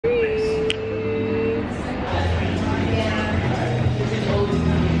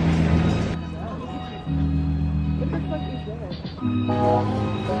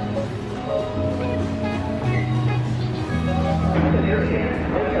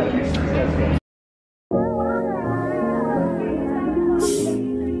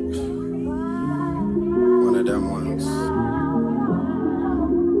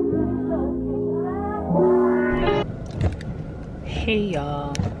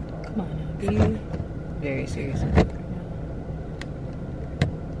Come on now, be very serious with it right now.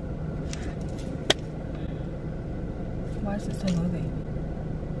 Why is it still moving?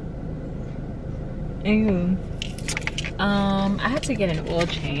 Anywho, I had to get an oil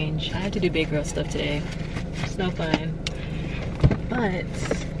change. I had to do big girl stuff today. It's no fun. But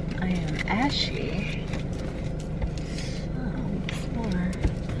I am ashy. So before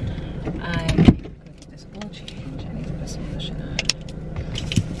I go get this oil change, I need to put some lotion on.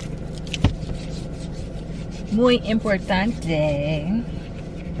 Muy importante.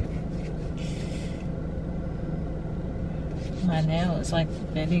 My nail is like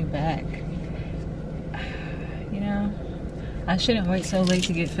bending back. You know, I shouldn't wait so late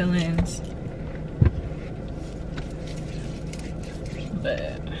to get fill-ins.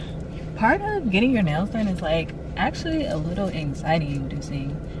 But part of getting your nails done is like actually a little anxiety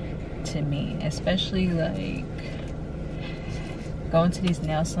inducing to me, especially like going to these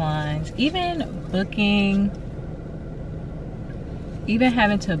nail salons, even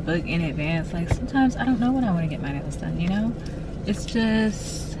having to book in advance. Like sometimes I don't know when I want to get my nails done, you know? It's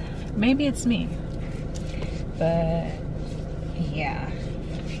just, maybe it's me. But yeah,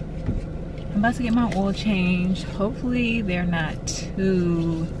 I'm about to get my oil changed. Hopefully they're not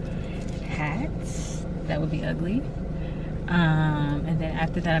too hats. That would be ugly. And then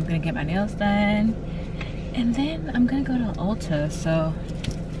after that, I'm gonna get my nails done. And then I'm gonna go to Ulta. So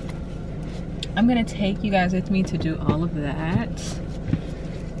I'm gonna take you guys with me to do all of that.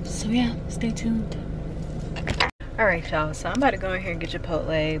 So yeah, stay tuned. All right, y'all. So I'm about to go in here and get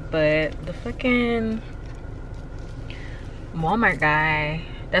Chipotle, but the fucking Walmart guy,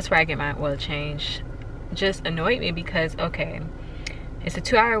 that's where I get my oil change, just annoyed me because, okay, it's a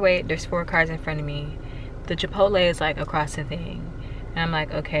 2-hour wait, there's 4 cars in front of me, the Chipotle is like across the thing, and I'm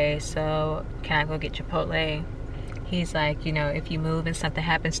like, okay, so can I go get Chipotle? He's like, you know, if you move and something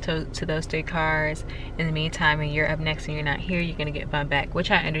happens to those 3 cars in the meantime and you're up next and you're not here, you're gonna get bumped back,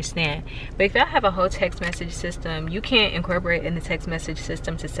 which I understand. But if y'all have a whole text message system, you can't incorporate in the text message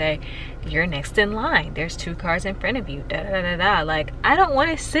system to say you're next in line, there's 2 cars in front of you, da da da da. Like, I don't want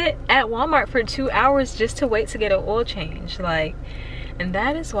to sit at Walmart for 2 hours just to wait to get an oil change. Like, and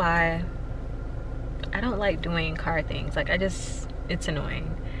that is why I don't like doing car things. Like, it's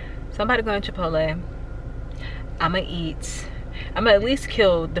annoying. So I'm about to go in Chipotle. I'm gonna eat. I'm gonna at least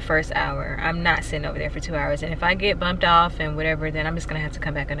kill the first hour. I'm not sitting over there for 2 hours. And if I get bumped off and whatever, then I'm just gonna have to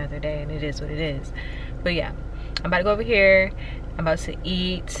come back another day, and it is what it is. But yeah, I'm about to go over here. I'm about to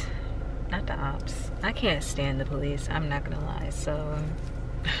eat. Not the ops. I can't stand the police. I'm not gonna lie. So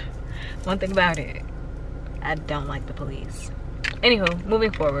one thing about it, I don't like the police. Anywho, moving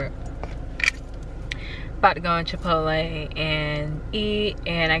forward. About to go in Chipotle and eat,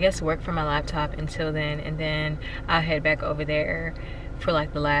 and I guess work from my laptop until then, and then I'll head back over there for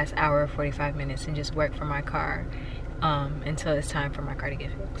like the last hour, 45 minutes, and just work from my car until it's time for my car to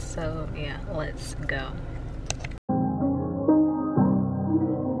get fixed. So yeah, let's go.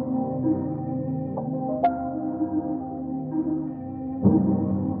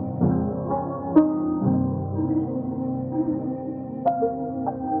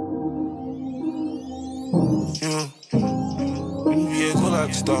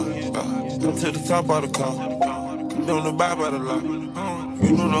 Come to the top of the car. You don't know by the law.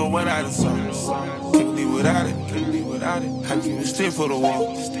 You don't know what I done saw. Can't live without it. Can't live without it. I keep it stick for the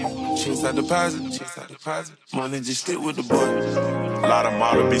wall. Checks I deposit. Checks I deposit. Money just stick with the boy. A lot of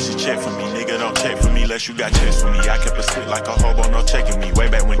model bitches check for me. Nigga don't check for me unless you got checks for me. I kept a stick like a hobo, no checking me. Way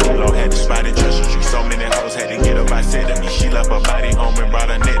back when Kilo had the spot in Treasure Street. So many hoes had to get up, I said to me. She left her body home and brought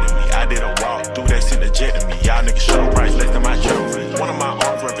her net to me. I did a walk through that shit, the jet to me. Y'all niggas show price less than my trophy. One of my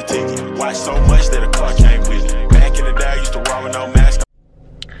arms run for ticket. Watch so much that a car came with it. Back in the day, I used to walk with no mask.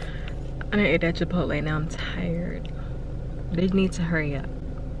 I didn't eat that Chipotle, now I'm tired. They need to hurry up.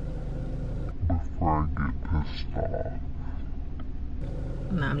 Before I get pissed off.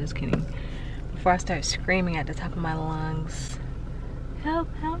 No, I'm just kidding. Before I start screaming at the top of my lungs, help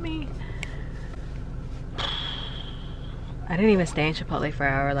me. I didn't even stay in Chipotle for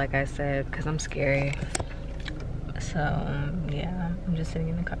an hour, like I said, because I'm scary. So yeah, I'm just sitting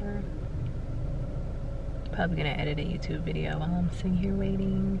in the car. Probably gonna edit a YouTube video while I'm sitting here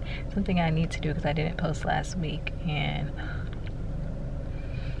waiting. Something I need to do because I didn't post last week, and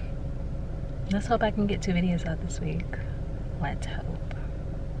let's hope I can get 2 videos out this week. Let's hope.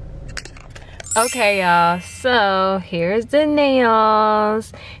 Okay, y'all, so here's the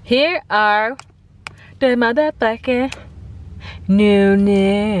nails. Here are the motherfucking new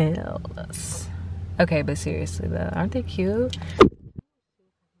nails. Okay, but seriously though, aren't they cute?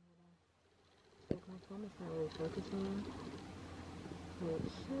 There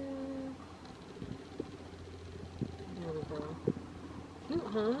we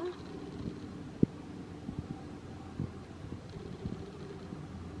go.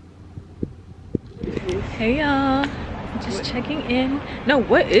 Hey y'all, just checking in. No,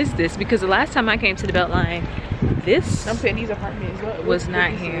 what is this? Because the last time I came to the Beltline, this I'm saying these apartments was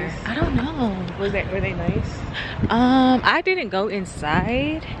not here. I don't know. Were they nice? I didn't go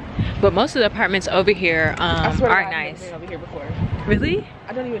inside, but most of the apartments over here are nice. I've been over here before. Really?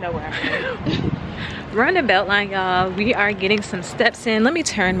 I don't even know where I'm at. We're on the Beltline, y'all. We are getting some steps in. Let me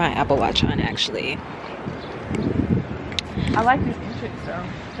turn my Apple Watch on actually. I like this entrance though.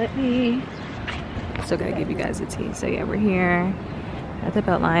 Let me. Still gotta give you guys a tea. So yeah, we're here at the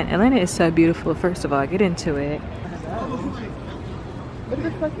Beltline. Atlanta is so beautiful. First of all, get into it. What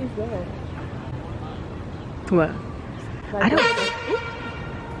the fuck is that? What? Like, I don't.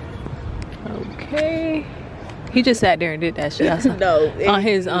 Okay. He just sat there and did that shit. No. On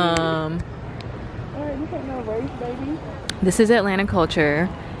his Alright, you can't know race, baby. This is Atlanta culture.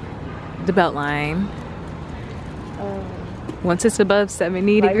 The Beltline. Once it's above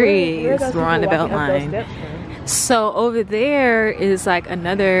 70 degrees, we're on the Beltline. So over there is like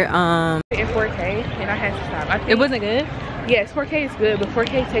another in 4K, and I had to stop. I think, it wasn't good? Yes, 4K is good, but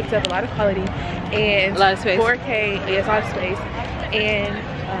 4K takes up a lot of quality and a lot of space. 4K is a lot of space. And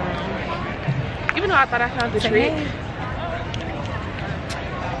even though I thought I found the trick,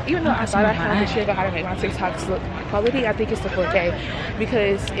 of how to make my TikToks look quality, I think it's the 4K,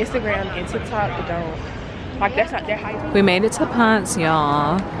 because Instagram and TikTok don't. Like, that's not their height. We made it to Ponce,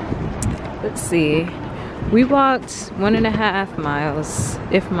 y'all. Let's see. We walked 1.5 miles,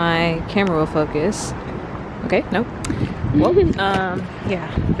 if my camera will focus. Okay, nope. Well, yeah,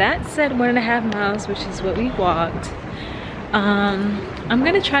 that said 1.5 miles, which is what we walked. I'm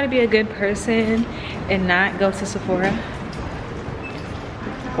gonna try to be a good person and not go to Sephora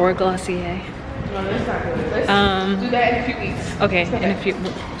or Glossier. No, that's not good. Let's do that in a few weeks. Okay, in a few.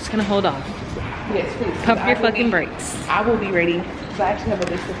 Just gonna hold off. Yes, please. Pump your fucking brakes. I will be ready. Because I actually have a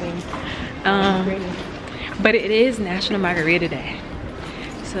list of things. But it is National Margarita Day.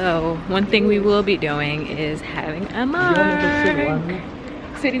 So one thing we will be doing is having a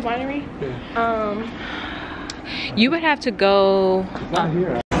City Winery? Yeah. You would have to go. Not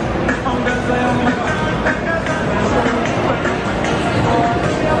here.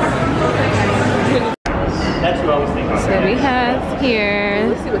 So we have here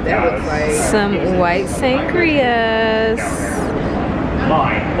Let's see what that looks like. some white sangrias.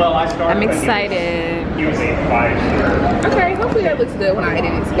 Well, I'm excited. Okay, hopefully that looks good when I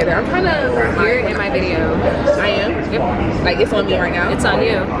edit it together. I'm kind of You're in my video. I am? Yep. Like, it's on me right now? It's on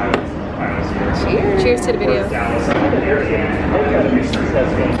you. Cheers. Cheers to the video.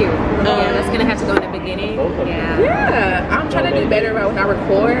 Cute. Yeah, that's gonna have to go in the beginning. Yeah, I'm trying to do better about when I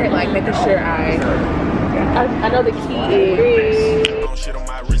record, like making sure I know the key is. Shit on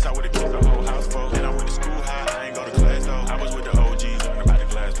my wrist, I would've killed the whole house full. And I went to school high, I ain't go to class though. I was with the OGs, learning about the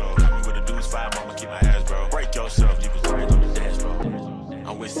glass though. Got me with the dudes, 5, mama keep my ass, bro. Break yourself, leave his brains on the dance floor.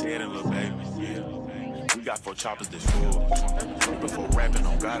 I'm with Sid and Lil Baby, yeah. We got 4 choppers this full. Before rapping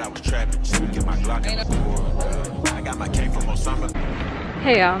on God, I was trapping. Just get my Glock in the floor. I got my cake from Osama.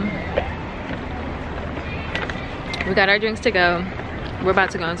 Hey y'all. We got our drinks to go. We're about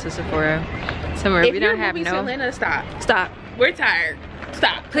to go into Sephora. Somewhere If we don't have to no. Atlanta, stop. Stop. We're tired.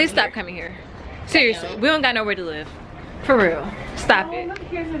 Stop. Please stop coming here. Seriously, we don't got nowhere to live. For real. Stop it. Look,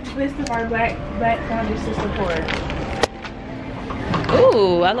 here's a list of our black founders to support.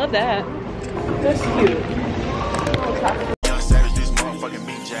 Ooh, I love that. That's cute. Young Savage, this motherfucking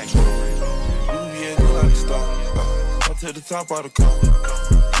meat jack. Yeah, you like a star. Come to the top of the car.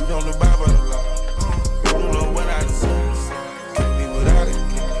 You don't abide by the law. You don't know what I deserve. Can't be without it.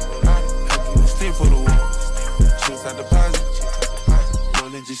 Have you stick for the wall. Chase out deposit.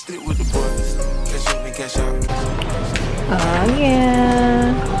 Don't let you stick with the boys. Cash in and cash out. Oh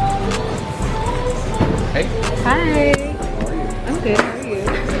yeah. Hey. Hi. I'm good. How are you?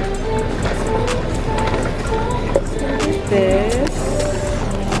 This.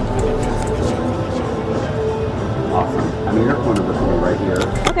 Awesome. I mean, your phone number should be right here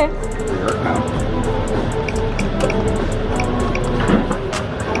Okay. for your account.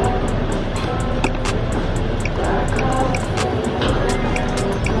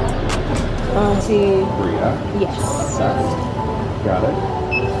 See. Rita. Yes. Got it.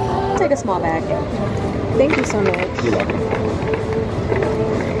 I'll take a small bag. Thank you so much. You're welcome.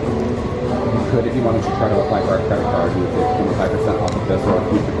 You could, if you wanted to try to apply for our credit card, you would get 25% off of this or a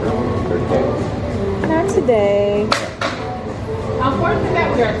future for 30 days. Not today. Unfortunately, that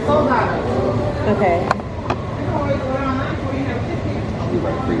we are sold out. Okay. be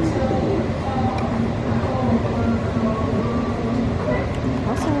right for you.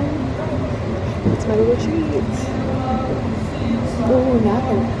 Awesome. It's my little treat. Oh, now I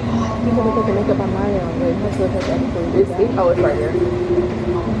can look at the makeup on my own. Wait, let's look at that food. It's right here.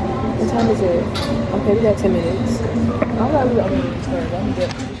 What time is it? Okay, we got 10 minutes. I'll let you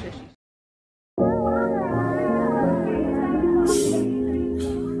go.